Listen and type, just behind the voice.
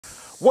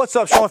What's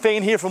up, Sean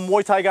Fagan here from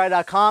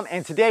MuayThaiGuy.com,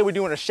 and today we're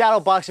doing a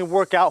shadowboxing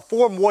workout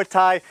for Muay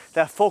Thai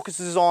that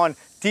focuses on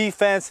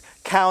defense,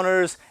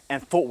 counters,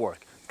 and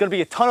footwork. It's gonna be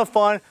a ton of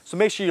fun, so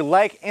make sure you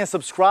like and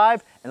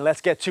subscribe, and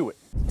let's get to it.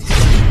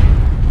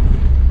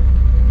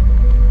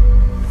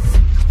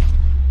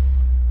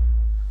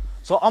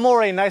 So I'm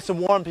already nice and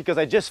warm because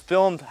I just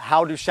filmed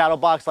how to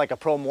shadowbox like a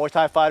pro Muay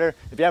Thai fighter.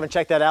 If you haven't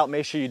checked that out,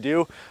 make sure you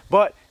do.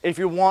 But if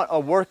you want a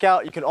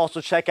workout, you can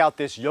also check out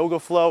this yoga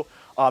flow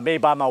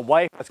made by my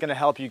wife. That's gonna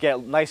help you get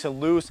nice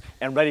and loose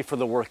and ready for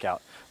the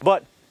workout.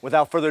 But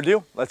without further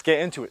ado, let's get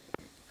into it.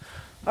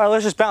 All right,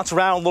 let's just bounce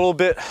around a little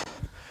bit.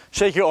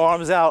 Shake your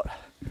arms out,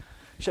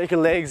 shake your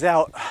legs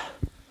out.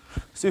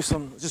 Let's do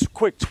some just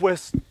quick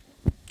twists,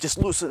 just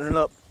loosen it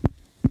up.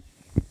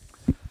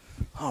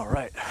 All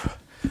right.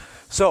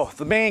 So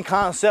the main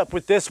concept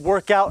with this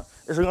workout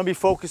is we're gonna be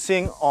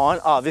focusing on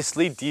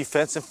obviously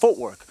defense and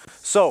footwork.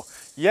 So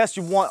yes,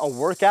 you want a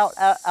workout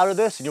out of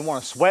this and you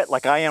want to sweat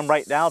like I am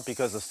right now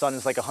because the sun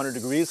is like 100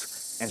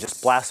 degrees and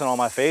just blasting on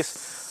my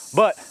face.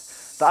 But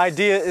the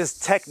idea is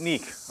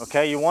technique,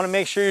 okay? You want to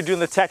make sure you're doing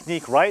the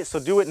technique right. So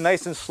do it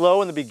nice and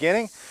slow in the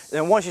beginning. And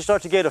then once you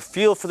start to get a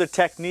feel for the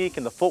technique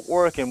and the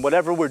footwork and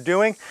whatever we're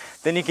doing,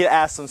 then you can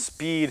add some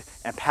speed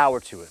and power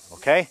to it,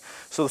 okay?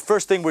 So the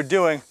first thing we're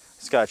doing,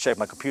 just gotta check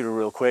my computer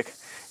real quick,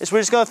 is we're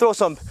just gonna throw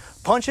some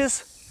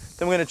punches,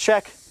 then we're gonna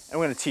check, and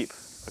we're gonna teep,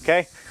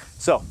 okay?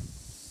 So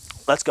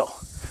let's go.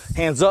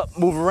 Hands up,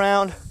 move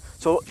around.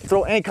 So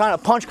throw any kind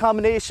of punch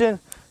combination,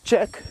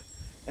 check,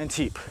 and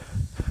teep.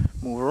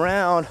 Move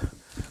around,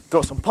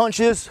 throw some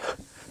punches,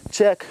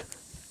 check,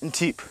 and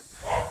teep.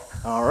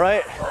 All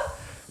right,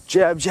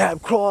 jab,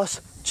 jab,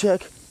 cross,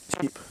 check,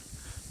 teep.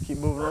 Keep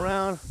moving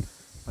around.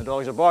 My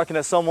dogs are barking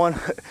at someone.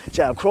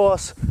 Jab,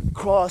 cross,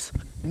 cross,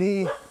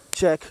 knee,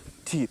 check,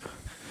 teep.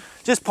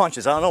 Just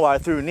punches. I don't know why I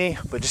threw a knee,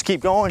 but just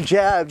keep going.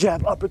 Jab,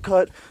 jab,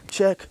 uppercut,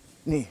 check,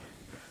 knee,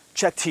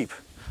 check, teep.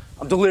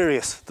 I'm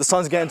delirious. The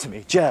sun's getting to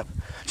me. Jab,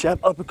 jab,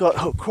 uppercut,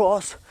 hook,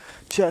 cross,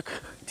 check,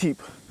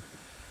 teep.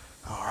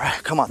 All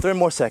right, come on, 30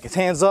 more seconds.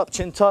 Hands up,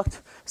 chin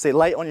tucked. Stay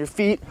light on your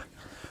feet.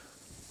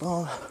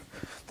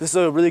 This is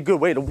a really good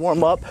way to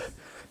warm up.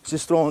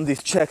 Just throwing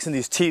these checks and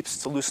these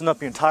teeps to loosen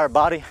up your entire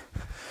body.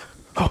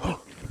 All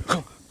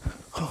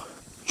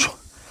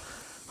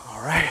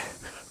right,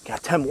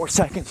 got 10 more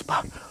seconds.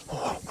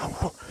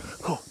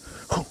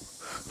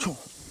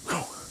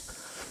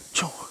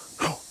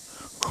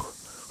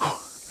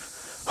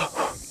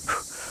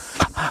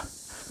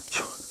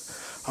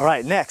 All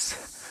right, next,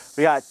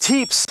 we got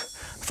teeps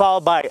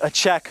followed by a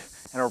check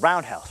and a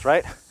roundhouse,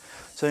 right?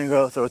 So you can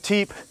go throw a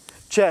teep,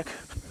 check,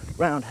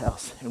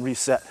 roundhouse, and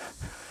reset.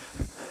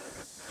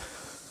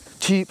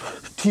 Teep,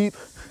 teep,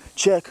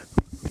 check,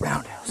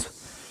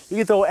 roundhouse. You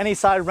can throw any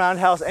side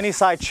roundhouse, any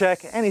side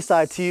check, any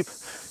side teep,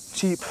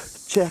 teep,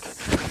 check,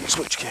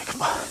 switch kick.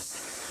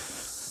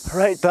 All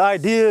right, the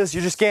idea is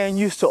you're just getting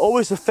used to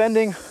always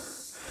defending,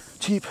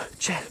 teep,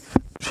 check,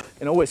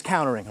 and always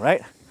countering,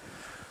 right?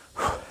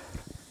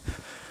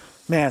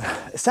 Man,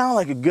 it sounded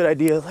like a good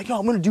idea. Like, yo,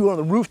 I'm gonna do it on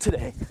the roof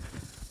today.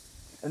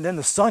 And then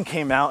the sun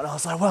came out and I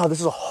was like, wow,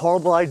 this is a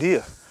horrible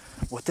idea.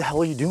 What the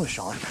hell are you doing,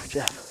 Sean?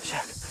 Jab,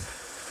 check,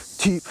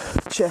 teep,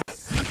 check,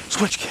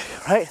 switch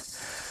kick, right?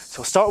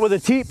 So start with a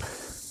teep,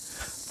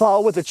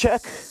 follow with a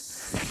check,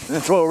 and then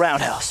throw a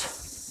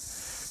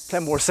roundhouse.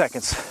 10 more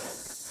seconds.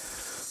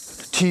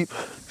 Teep,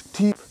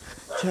 teep,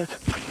 check,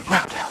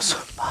 roundhouse.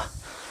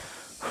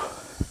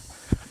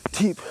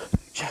 Teep,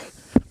 check,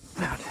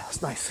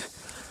 roundhouse, nice.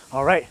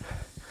 All right,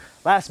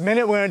 last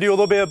minute, we're gonna do a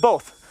little bit of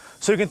both.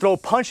 So you can throw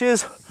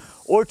punches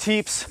or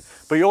teeps,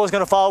 but you're always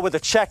gonna follow with a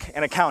check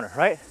and a counter,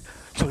 right?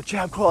 So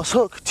jab, cross,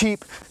 hook,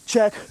 teep,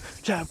 check,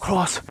 jab,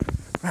 cross,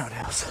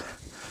 roundhouse.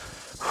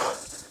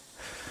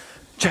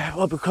 Jab,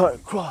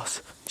 uppercut,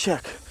 cross,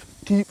 check,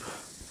 teep,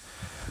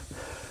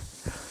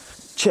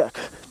 check,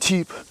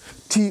 teep,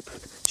 teep,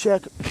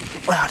 check,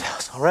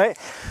 roundhouse, all right?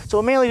 So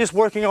we're mainly just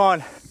working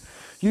on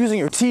using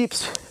your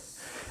teeps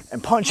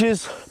and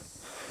punches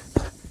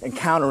and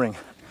countering.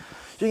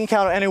 You can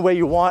counter any way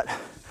you want.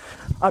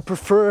 I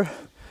prefer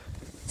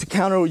to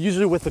counter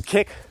usually with a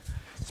kick,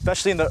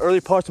 especially in the early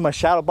parts of my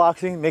shadow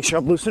boxing. Make sure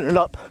I'm loosening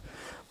up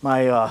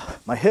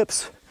my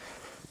hips.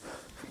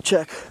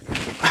 Check,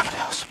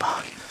 roundhouse.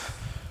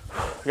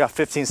 We got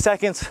 15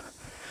 seconds.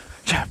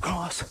 Jab,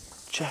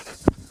 cross, check,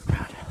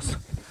 roundhouse.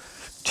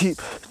 Teep,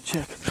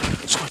 check,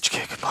 switch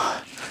kick.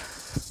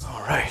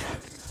 All right.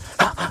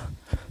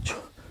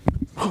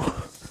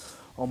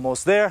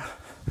 Almost there.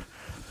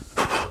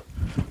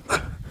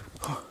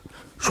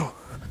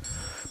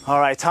 All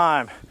right,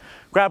 time.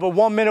 Grab a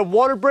 1-minute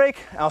water break,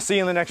 and I'll see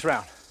you in the next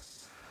round.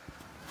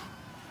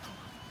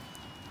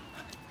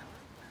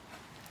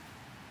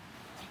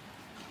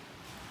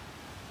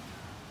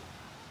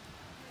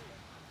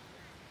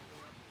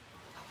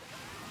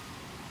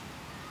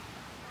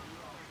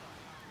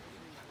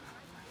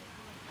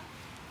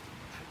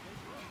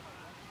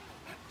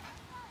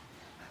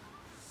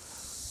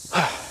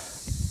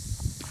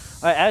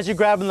 All right, as you're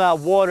grabbing that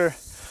water,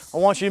 I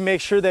want you to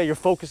make sure that you're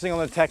focusing on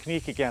the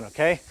technique again,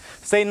 okay?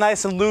 Stay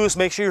nice and loose,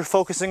 make sure you're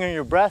focusing on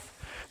your breath.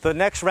 The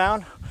next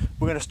round,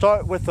 we're gonna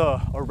start with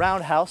a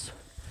roundhouse.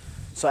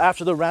 So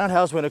after the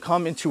roundhouse, we're gonna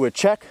come into a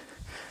check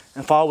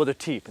and follow with a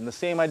teep. And the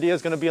same idea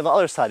is gonna be on the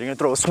other side. You're gonna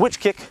throw a switch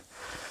kick,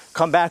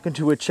 come back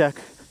into a check,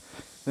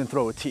 then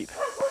throw a teep.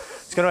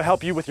 It's gonna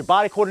help you with your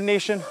body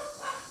coordination,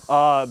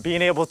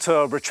 being able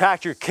to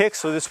retract your kicks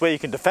so this way you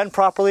can defend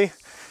properly.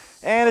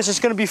 And it's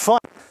just gonna be fun.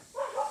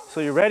 So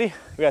you ready?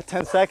 We got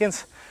 10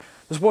 seconds.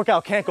 This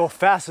workout can't go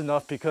fast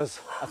enough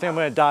because I think I'm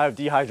gonna die of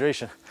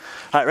dehydration.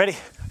 All right, ready?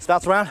 Let's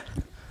bounce around.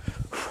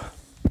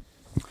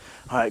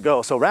 All right,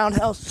 go. So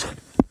roundhouse,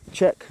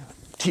 check,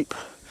 teep.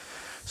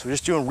 So we're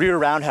just doing rear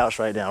roundhouse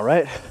right now,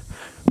 right?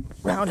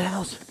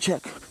 Roundhouse,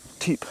 check,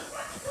 teep.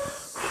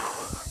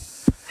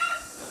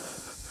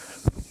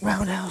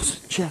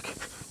 Roundhouse, check,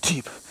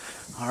 teep.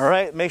 All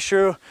right, make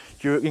sure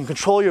you can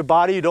control your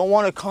body. You don't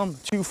want to come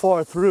too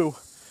far through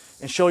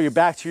and show your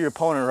back to your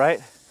opponent, right?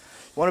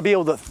 You want to be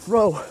able to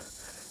throw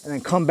and then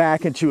come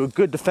back into a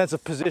good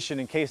defensive position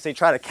in case they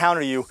try to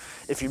counter you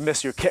if you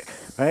miss your kick,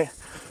 right?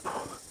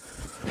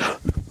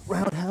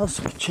 Roundhouse,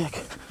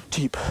 check,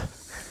 teep.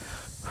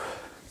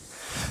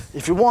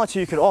 If you want to,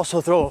 you could also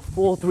throw a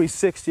full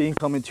 360 and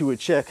come into a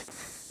check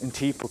and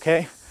teep,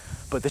 okay?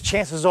 But the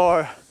chances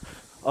are,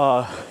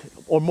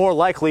 or more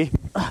likely,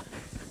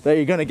 that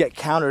you're gonna get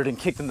countered and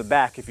kicked in the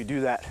back if you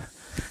do that,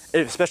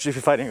 especially if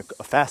you're fighting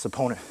a fast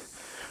opponent,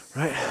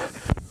 right?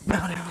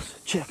 Roundhouse,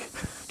 check,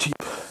 teep.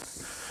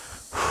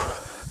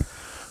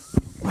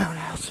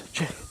 Roundhouse,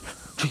 check,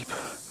 teep.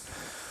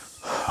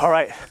 All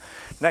right,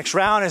 next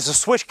round is a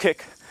switch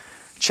kick,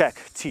 check,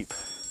 teep.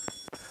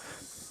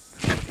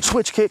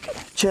 Switch kick,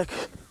 check,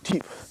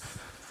 teep.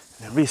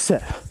 And then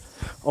reset.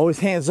 Always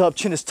hands up,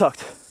 chin is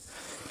tucked.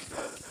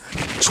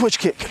 Switch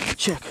kick,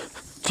 check,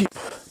 teep.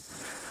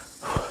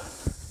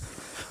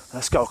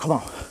 Let's go, come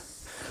on.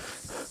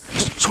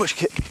 Switch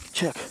kick,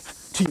 check,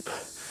 teep.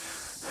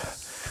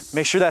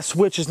 Make sure that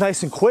switch is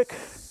nice and quick.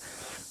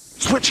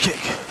 Switch kick,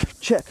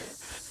 check,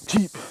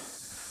 teep.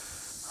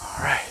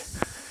 All right,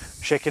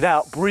 shake it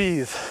out,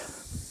 breathe.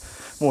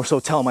 More so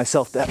telling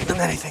myself that than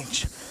anything.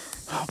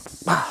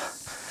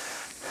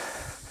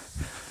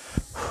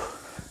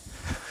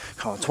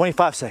 Come on,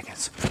 25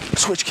 seconds.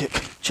 Switch kick,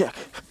 check,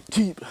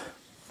 teep.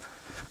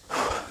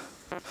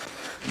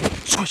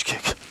 Switch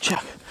kick,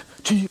 check,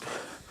 teep.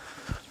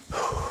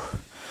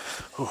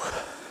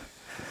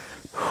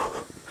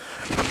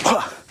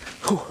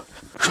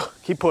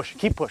 Keep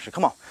pushing,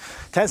 come on.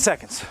 10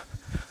 seconds.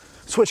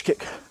 Switch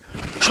kick,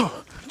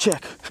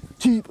 check,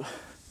 teep.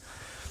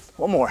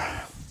 One more.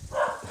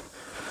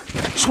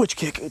 Switch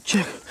kick,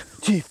 check,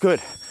 teep, good.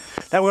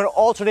 Now we're gonna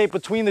alternate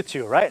between the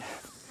two, right?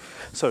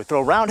 So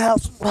throw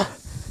roundhouse,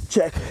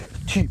 check,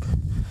 teep.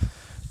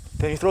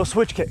 Then you throw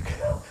switch kick,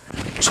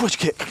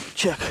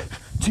 check,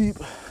 teep.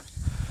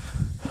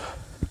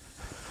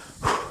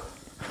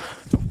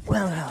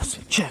 Roundhouse,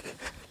 check,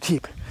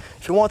 teep.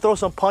 If you want to throw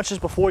some punches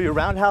before your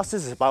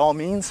roundhouses, by all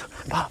means.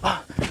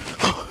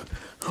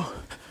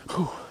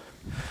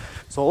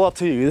 It's all up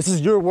to you. This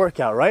is your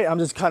workout, right? I'm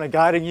just kind of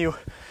guiding you,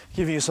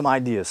 giving you some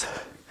ideas.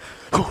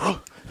 I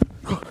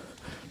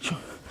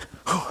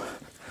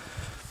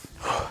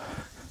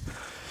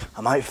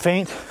might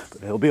faint,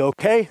 but it'll be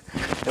okay.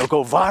 It'll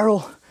go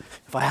viral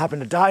if I happen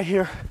to die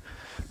here,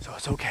 so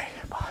it's okay.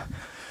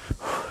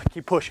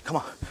 Keep pushing, come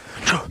on.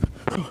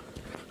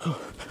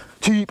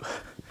 Teep.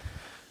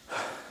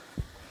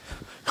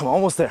 Come on,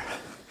 almost there.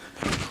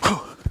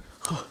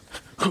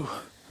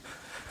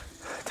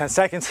 10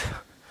 seconds.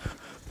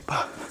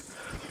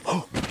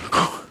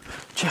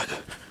 Check,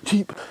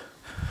 teep.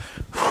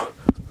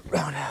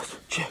 Roundhouse,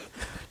 check,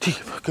 teep.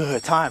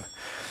 Good, time.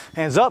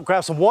 Hands up,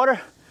 grab some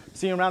water.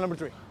 See you in round number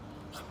 3.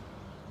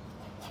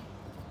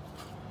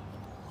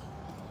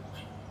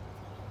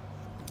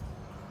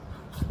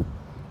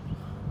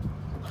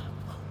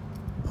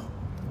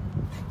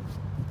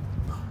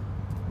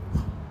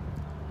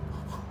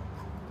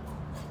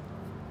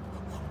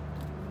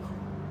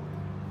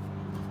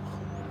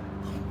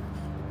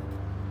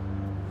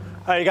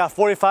 All right, you got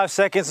 45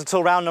 seconds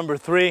until round number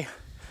 3.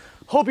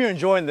 Hope you're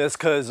enjoying this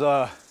because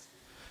I'm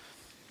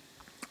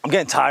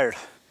getting tired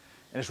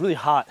and it's really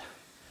hot.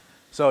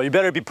 So you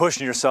better be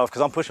pushing yourself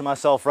because I'm pushing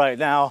myself right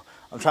now.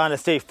 I'm trying to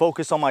stay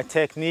focused on my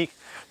technique.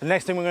 The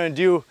next thing we're gonna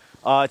do,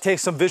 take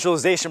some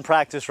visualization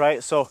practice,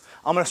 right? So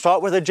I'm gonna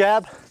start with a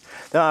jab,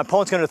 then my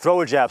opponent's gonna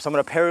throw a jab. So I'm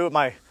gonna parry with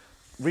my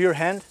rear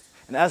hand.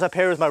 And as I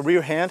parry with my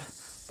rear hand,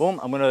 boom,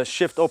 I'm gonna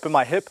shift open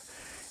my hip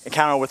and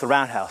counter with a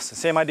roundhouse. The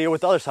same idea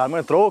with the other side. I'm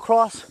gonna throw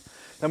across,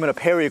 then I'm gonna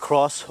parry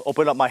across,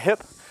 open up my hip,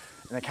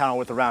 and then counter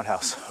with the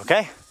roundhouse,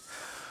 okay?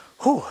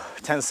 Whew,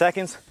 10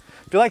 seconds.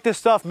 If you like this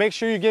stuff, make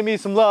sure you give me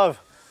some love.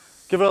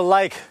 Give it a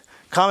like,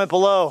 comment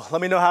below.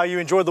 Let me know how you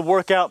enjoyed the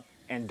workout.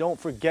 And don't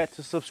forget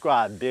to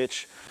subscribe,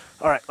 bitch.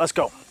 All right, let's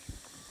go.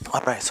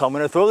 All right, so I'm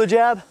gonna throw the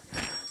jab,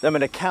 then I'm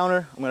gonna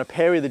counter, I'm gonna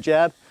parry the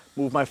jab,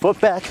 move my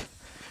foot back,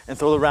 and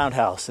throw the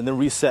roundhouse, and then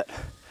reset.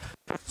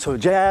 So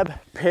jab,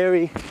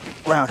 parry,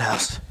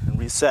 roundhouse, and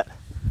reset.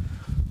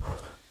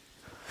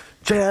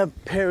 jab,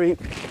 parry,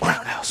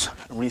 roundhouse,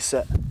 and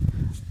reset.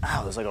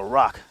 Ow, there's like a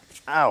rock.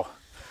 Ow,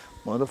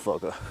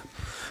 motherfucker.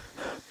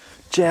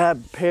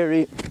 Jab,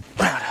 parry,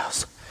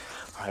 roundhouse.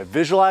 All right,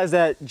 visualize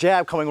that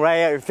jab coming right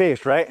at your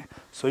face, right?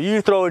 So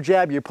you throw a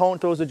jab, your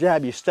opponent throws a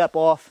jab, you step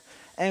off,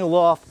 angle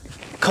off,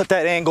 cut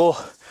that angle,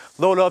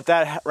 load up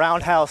that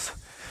roundhouse,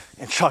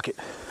 and chuck it.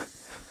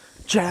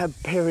 Jab,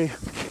 parry,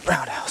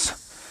 roundhouse.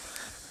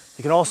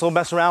 You can also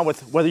mess around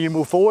with whether you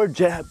move forward,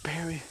 jab,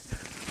 parry,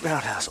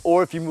 roundhouse,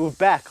 or if you move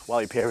back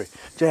while you parry,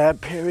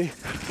 jab, parry,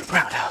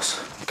 roundhouse,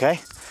 okay?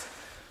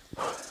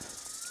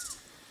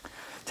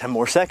 10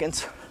 more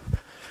seconds.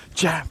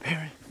 Jab,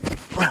 parry,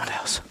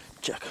 roundhouse,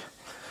 check.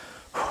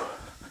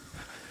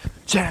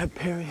 Jab,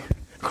 parry,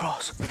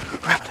 cross,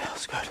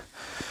 roundhouse, good.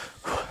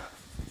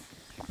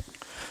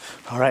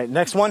 All right,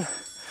 next one.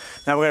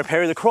 Now we're gonna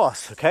parry the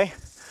cross, okay?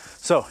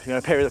 So you're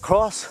gonna parry the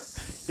cross.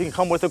 You can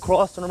come with a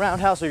cross and a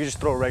roundhouse, or you can just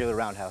throw a regular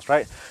roundhouse,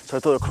 right? So I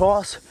throw the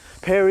cross,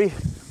 parry,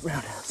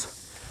 roundhouse,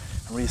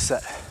 and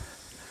reset.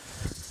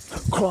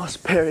 Cross,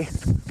 parry,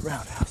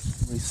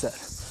 roundhouse, reset.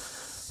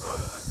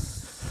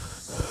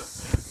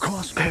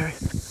 Cross, parry,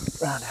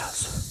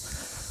 roundhouse.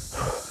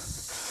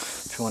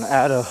 If you want to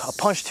add a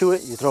punch to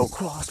it, you throw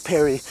cross,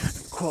 parry,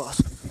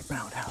 cross,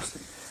 roundhouse,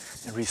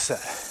 and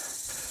reset.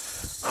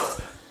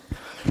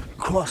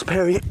 Cross,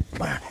 parry,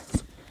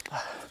 roundhouse.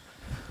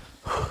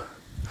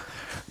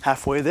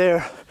 Halfway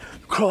there,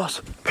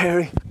 cross,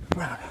 parry,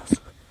 roundhouse.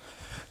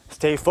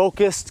 Stay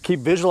focused, keep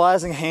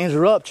visualizing, hands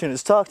are up, chin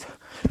is tucked.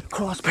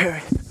 Cross,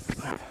 parry,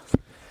 roundhouse.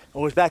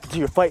 Always back into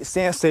your fight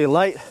stance, stay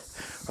light.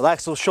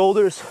 Relax those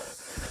shoulders.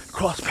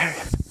 Cross, parry,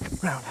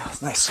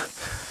 roundhouse, nice.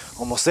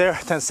 Almost there,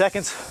 10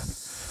 seconds.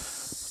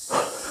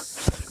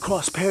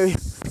 Cross, parry,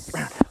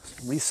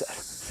 roundhouse, reset.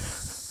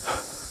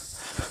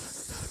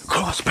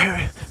 Cross,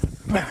 parry,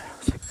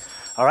 roundhouse.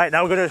 All right,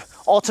 now we're gonna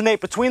alternate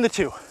between the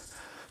two.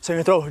 So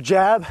you're gonna throw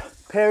jab,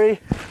 parry,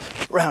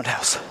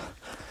 roundhouse.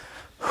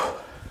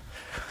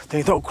 Then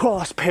you throw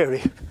cross,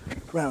 parry,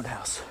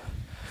 roundhouse.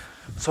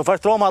 So if I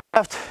throw my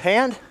left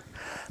hand,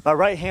 my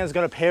right hand's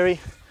gonna parry,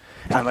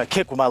 and I'm gonna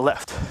kick with my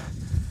left.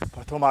 If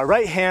I throw my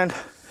right hand,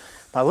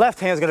 my left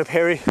hand's gonna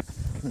parry,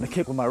 I'm gonna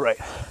kick with my right,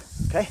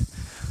 okay?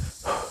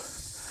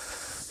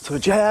 So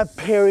jab,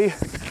 parry,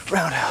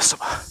 roundhouse.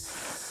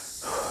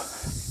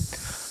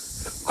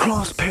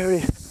 Cross,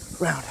 parry,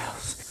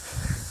 roundhouse.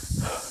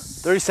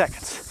 30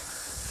 seconds.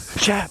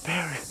 Jab,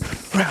 parry,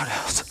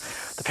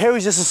 roundhouse. The parry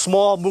is just a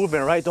small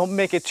movement, right? Don't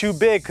make it too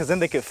big, because then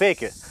they can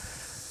fake it.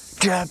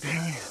 Jab,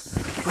 parry,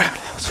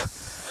 roundhouse.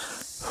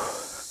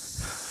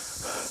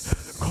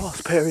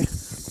 Cross, parry,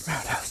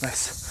 roundhouse,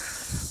 nice.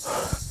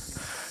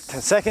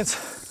 10 seconds.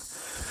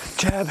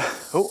 Jab,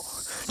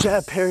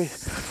 jab, parry,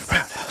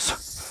 roundhouse.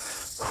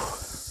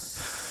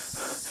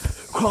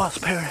 Cross,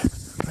 parry,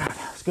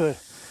 roundhouse, good.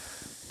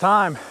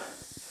 Time.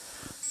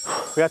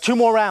 We got 2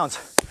 more rounds.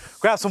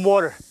 Grab some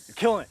water, you're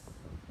killing it.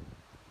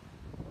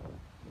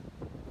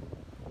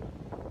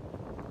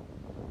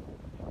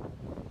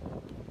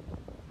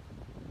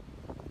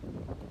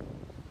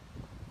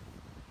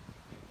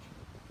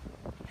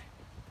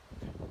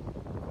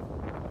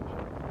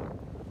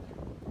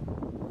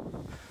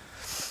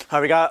 All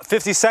right, we got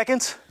 50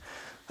 seconds.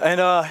 And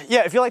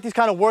yeah, if you like these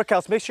kind of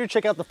workouts, make sure you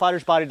check out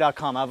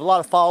thefightersbody.com. I have a lot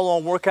of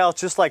follow-on workouts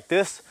just like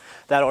this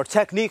that are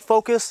technique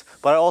focused,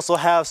 but I also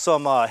have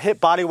some hip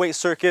body weight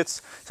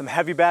circuits, some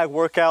heavy bag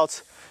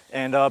workouts,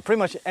 and pretty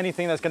much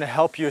anything that's gonna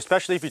help you,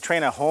 especially if you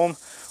train at home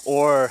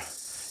or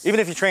even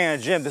if you train in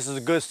a gym. This is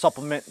a good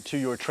supplement to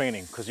your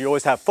training because you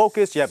always have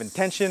focus, you have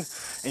intention,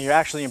 and you're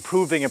actually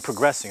improving and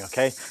progressing,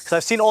 okay? Because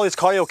I've seen all these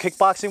cardio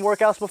kickboxing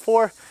workouts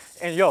before,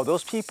 and yo,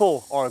 those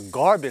people are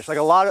garbage. Like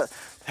a lot of,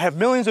 have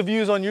millions of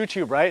views on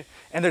YouTube, right?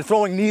 And they're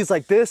throwing knees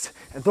like this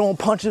and throwing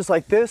punches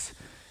like this.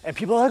 And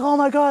people are like, oh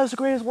my God, it's the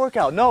greatest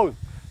workout. No,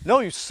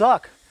 you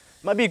suck.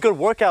 It might be a good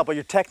workout, but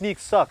your technique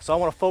sucks. So I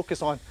wanna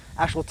focus on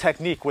actual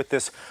technique with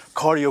this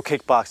cardio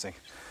kickboxing.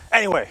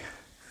 Anyway,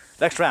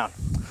 next round.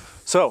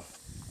 So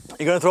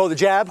you're gonna throw the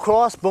jab,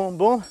 cross, boom,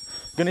 boom.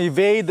 You're gonna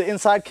evade the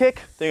inside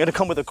kick. Then you're gonna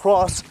come with a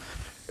cross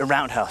and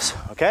roundhouse,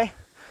 okay?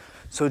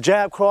 So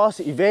jab, cross,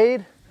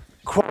 evade,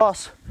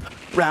 cross,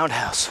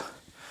 roundhouse.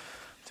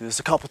 Do this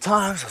a couple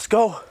times, let's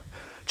go.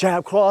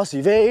 Jab, cross,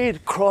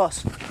 evade,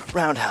 cross,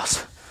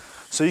 roundhouse.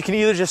 So you can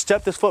either just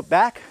step this foot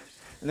back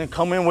and then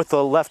come in with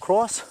the left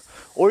cross,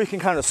 or you can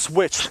kind of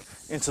switch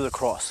into the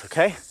cross,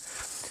 okay?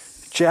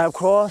 Jab,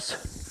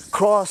 cross,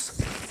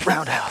 cross,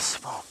 roundhouse.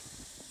 Boom.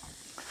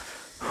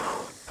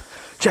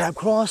 Jab,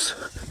 cross,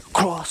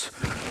 cross,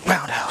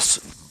 roundhouse.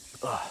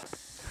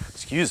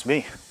 Excuse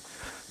me.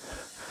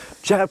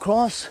 Jab,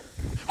 cross,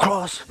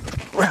 cross,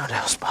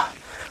 roundhouse.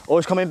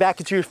 Always coming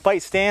back into your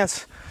fight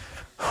stance.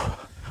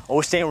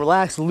 Always staying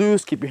relaxed,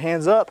 loose, keep your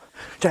hands up.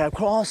 Jab,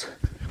 cross,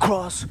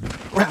 cross,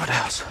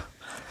 roundhouse.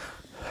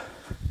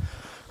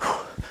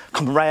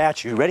 Coming right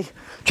at you, ready?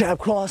 Jab,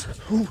 cross,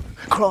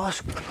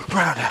 cross,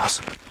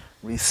 roundhouse.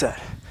 Reset.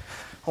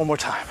 One more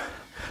time.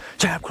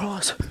 Jab,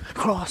 cross,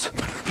 cross,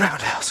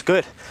 roundhouse.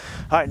 Good.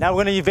 All right, now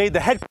we're gonna evade the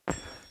head.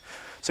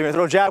 So you're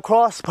gonna throw jab,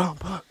 cross, boom,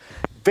 boom.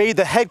 Evade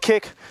the head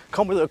kick,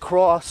 come with a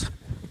cross,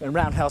 and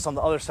roundhouse on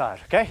the other side,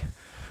 okay?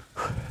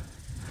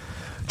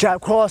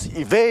 Jab, cross,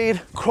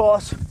 evade,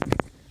 cross.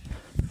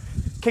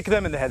 Kick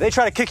them in the head. They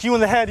try to kick you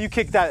in the head, you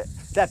kick that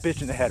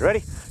bitch in the head.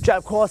 Ready?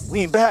 Jab, cross,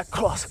 lean back,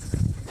 cross.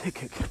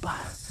 Kick.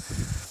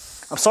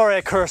 I'm sorry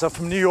I curse. I'm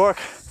from New York.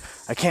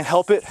 I can't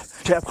help it.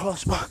 Jab,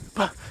 cross.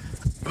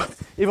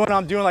 Even when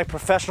I'm doing like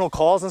professional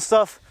calls and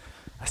stuff,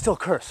 I still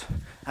curse.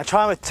 I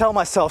try to tell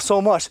myself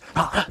so much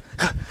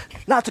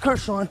not to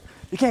curse, Sean.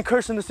 You can't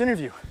curse in this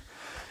interview.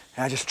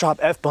 And I just drop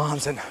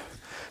F-bombs and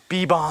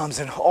B-bombs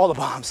and all the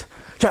bombs.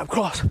 Jab,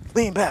 cross,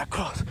 lean back,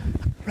 cross,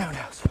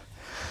 roundhouse.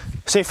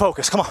 Stay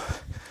focused, come on.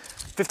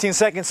 15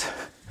 seconds.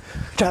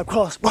 Jab,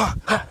 cross.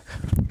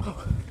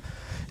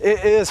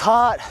 It is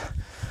hot.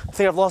 I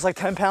think I've lost like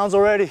 10 pounds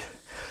already.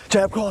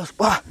 Jab, cross.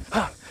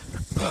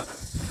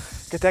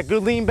 Get that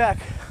good lean back.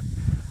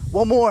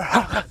 One more.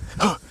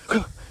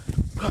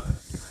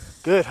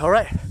 Good, all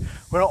right.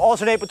 We're gonna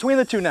alternate between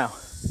the two now.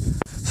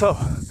 So,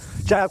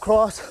 jab,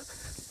 cross,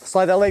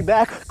 slide that leg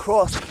back,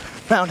 cross,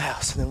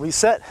 roundhouse, and then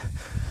reset.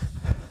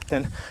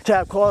 Then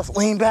jab, cross,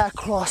 lean back,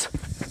 cross,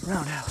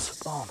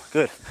 roundhouse. Boom,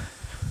 good.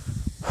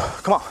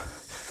 Come on.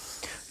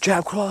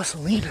 Jab, cross,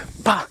 lean,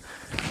 bah.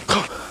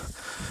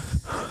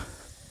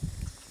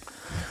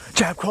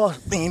 Jab, cross,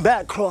 lean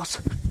back,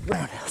 cross,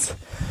 roundhouse.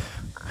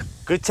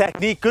 Good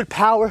technique, good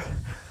power.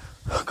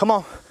 Come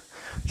on.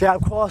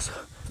 Jab, cross,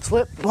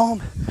 slip,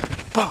 boom,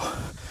 boom.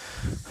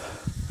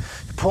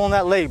 Pulling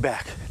that leg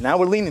back. Now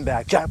we're leaning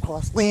back. Jab,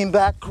 cross, lean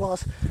back,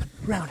 cross,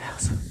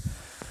 roundhouse.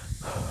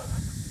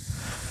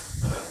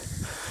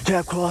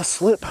 Jab, cross,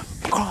 slip,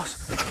 cross,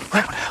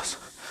 roundhouse.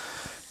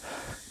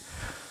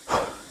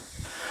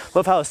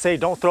 Love how I say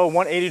don't throw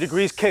 180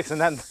 degrees kicks, and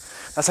then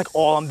that's like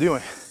all I'm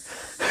doing.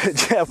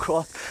 Jab,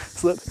 cross,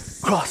 slip,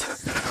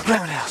 cross,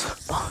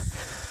 roundhouse.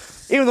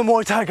 Even the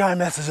Muay Thai guy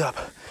messes up.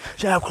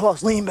 Jab,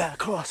 cross, lean back,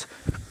 cross,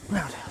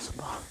 roundhouse.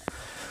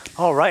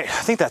 All right,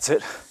 I think that's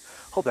it.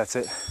 Hope that's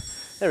it.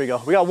 There we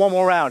go. We got one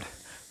more round.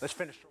 Let's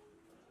finish.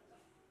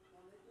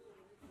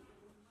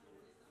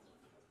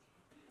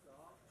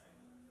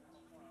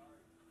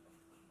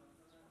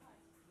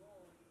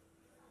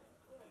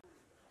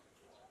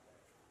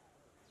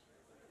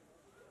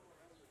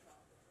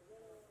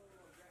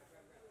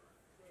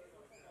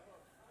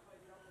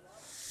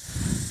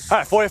 All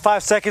right,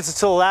 45 seconds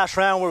until the last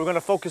round where we're gonna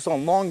focus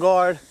on long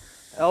guard,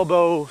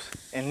 elbows,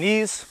 and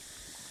knees.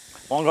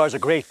 Long guard is a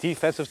great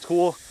defensive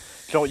tool.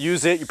 If you don't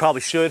use it, you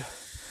probably should.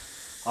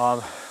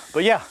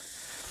 But yeah,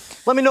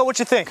 let me know what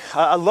you think.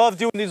 I love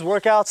doing these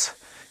workouts,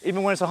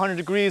 even when it's 100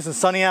 degrees and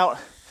sunny out.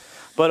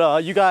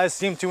 But you guys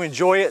seem to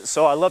enjoy it,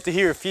 so I'd love to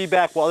hear your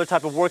feedback, what other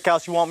type of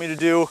workouts you want me to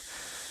do,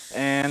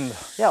 and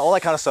yeah, all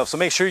that kind of stuff. So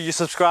make sure you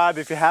subscribe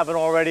if you haven't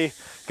already.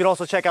 You can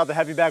also check out the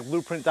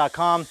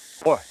heavybagblueprint.com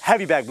or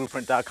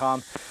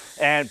heavybagblueprint.com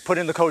and put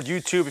in the code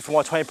YouTube if you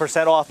want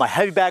 20% off my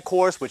heavy bag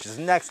course, which is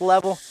next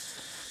level.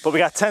 But we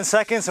got 10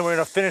 seconds and we're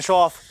gonna finish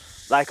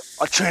off like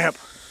a champ.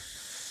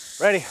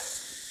 Ready?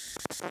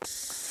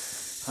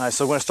 All right,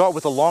 so we're gonna start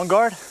with the long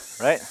guard,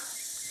 right?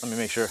 Let me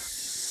make sure.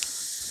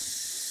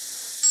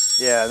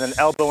 Yeah, and then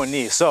elbow and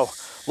knee. So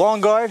long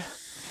guard,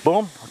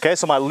 boom. Okay,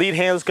 so my lead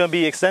hand is gonna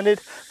be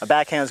extended. My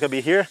back hand is gonna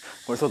be here.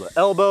 We're gonna throw the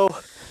elbow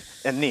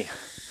and knee.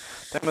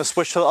 Then I'm gonna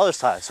switch to the other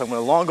side. So I'm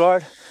gonna long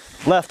guard,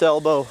 left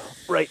elbow,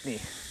 right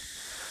knee.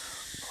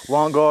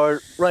 Long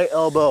guard, right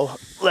elbow,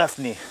 left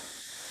knee.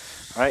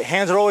 All right,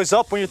 hands are always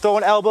up when you're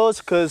throwing elbows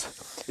because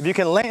if you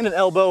can land an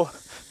elbow,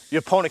 your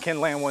opponent can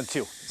land one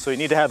too. So you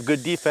need to have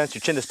good defense, your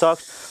chin is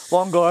tucked.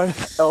 Long guard,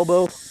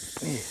 elbow,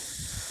 knee.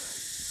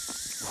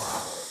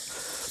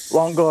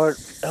 Long guard,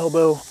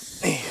 elbow,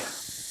 knee.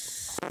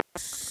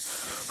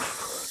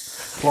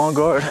 Long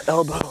guard,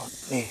 elbow,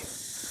 knee.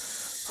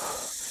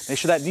 Make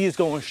sure that knee is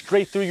going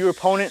straight through your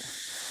opponent.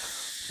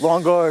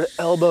 Long guard,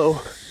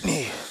 elbow,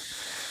 knee.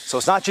 So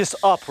it's not just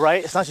up,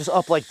 right? It's not just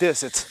up like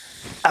this, it's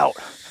out.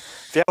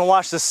 If you haven't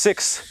watched the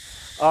 6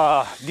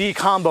 knee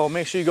combo,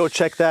 make sure you go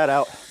check that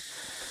out.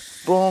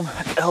 Boom,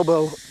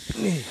 elbow,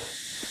 knee.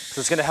 So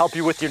it's gonna help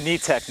you with your knee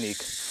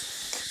technique.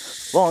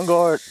 Long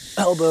guard,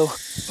 elbow,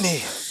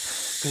 knee.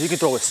 Because you can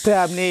throw a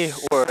stab knee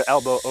or an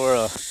elbow or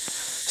a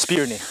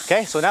spear knee,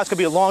 okay? So now it's gonna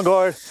be a long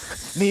guard,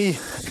 knee,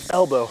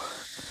 elbow.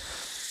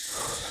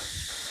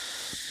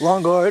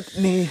 Long guard,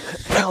 knee,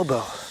 elbow.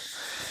 All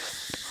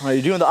right,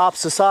 you're doing the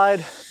opposite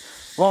side.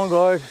 Long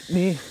guard,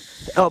 knee,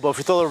 elbow. If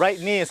you throw the right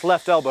knee, it's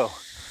left elbow.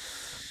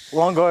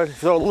 Long guard, if you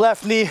throw the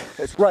left knee,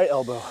 it's right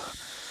elbow.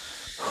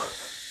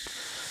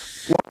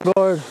 Long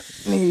guard,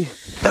 knee,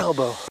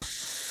 elbow.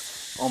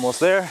 Almost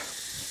there.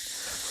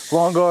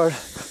 Long guard.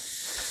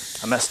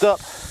 I messed up.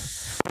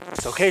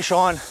 It's okay,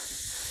 Sean.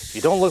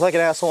 You don't look like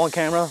an asshole on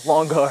camera.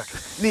 Long guard,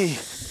 knee,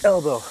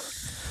 elbow.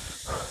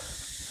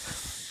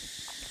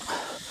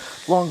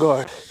 Long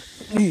guard,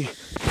 knee,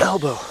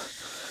 elbow.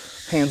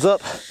 Hands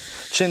up,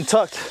 chin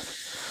tucked.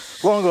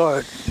 Long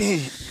guard,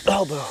 knee,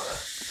 elbow.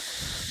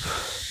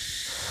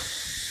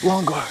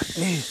 Long guard,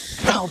 knee,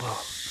 elbow.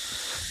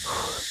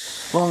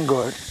 long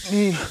guard,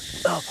 knee,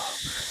 elbow.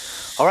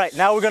 All right,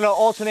 now we're gonna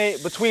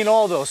alternate between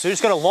all those. So you're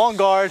just gonna long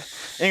guard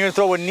and you're gonna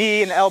throw a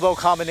knee and elbow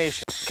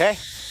combination, okay?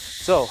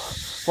 So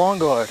long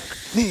guard,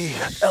 knee,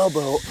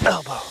 elbow,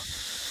 elbow.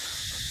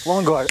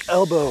 Long guard,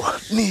 elbow,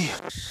 knee.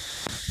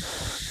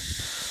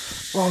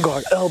 Long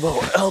guard, elbow,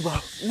 elbow,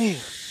 knee.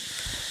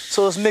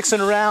 So it's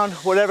mixing around,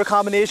 whatever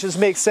combinations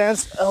make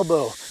sense.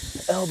 Elbow,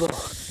 elbow,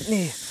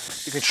 knee.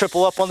 You can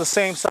triple up on the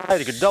same side,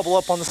 you can double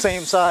up on the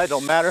same side,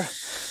 don't matter.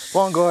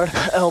 Long guard,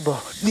 elbow,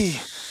 knee,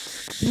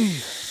 knee.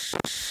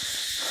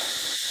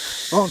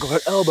 Long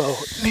guard, elbow,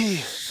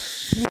 knee,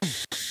 knee.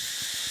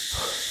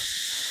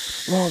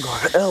 Long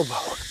guard,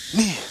 elbow,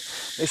 knee.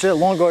 Make sure that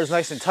long guard is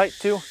nice and tight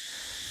too.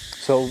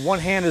 So one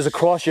hand is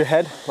across your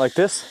head like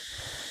this.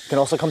 You can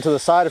also come to the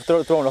side if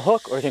throwing a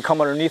hook, or you can come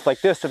underneath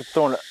like this if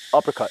throwing an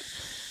uppercut.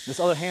 This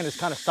other hand is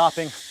kind of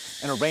stopping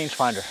in a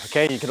rangefinder,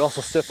 okay? You can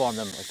also stiff arm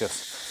them like this.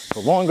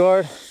 So long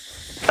guard,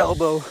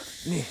 elbow,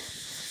 knee.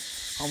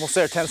 Almost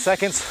there, 10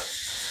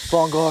 seconds.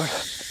 Long guard,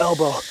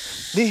 elbow,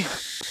 knee.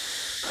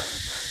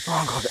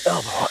 Long guard,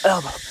 elbow,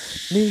 elbow,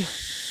 knee.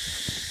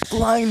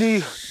 Flying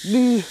knee,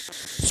 knee,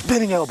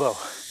 spinning elbow.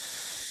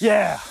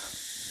 Yeah,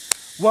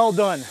 well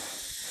done.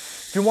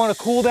 If you want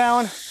to cool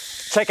down,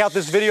 check out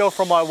this video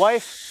from my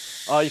wife.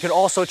 You can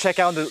also check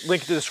out the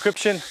link in the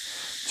description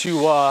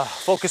to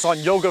focus on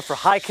yoga for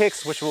high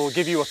kicks, which will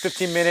give you a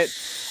 15-minute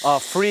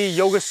free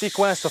yoga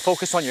sequence to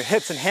focus on your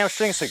hips and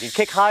hamstrings so you can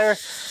kick higher.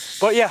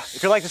 But yeah,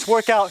 if you like this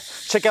workout,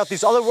 check out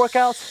these other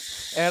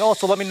workouts, and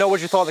also let me know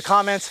what you thought in the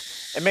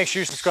comments, and make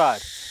sure you subscribe.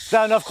 Is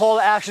that enough call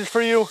to actions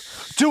for you?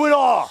 Do it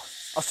all!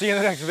 I'll see you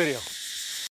in the next video.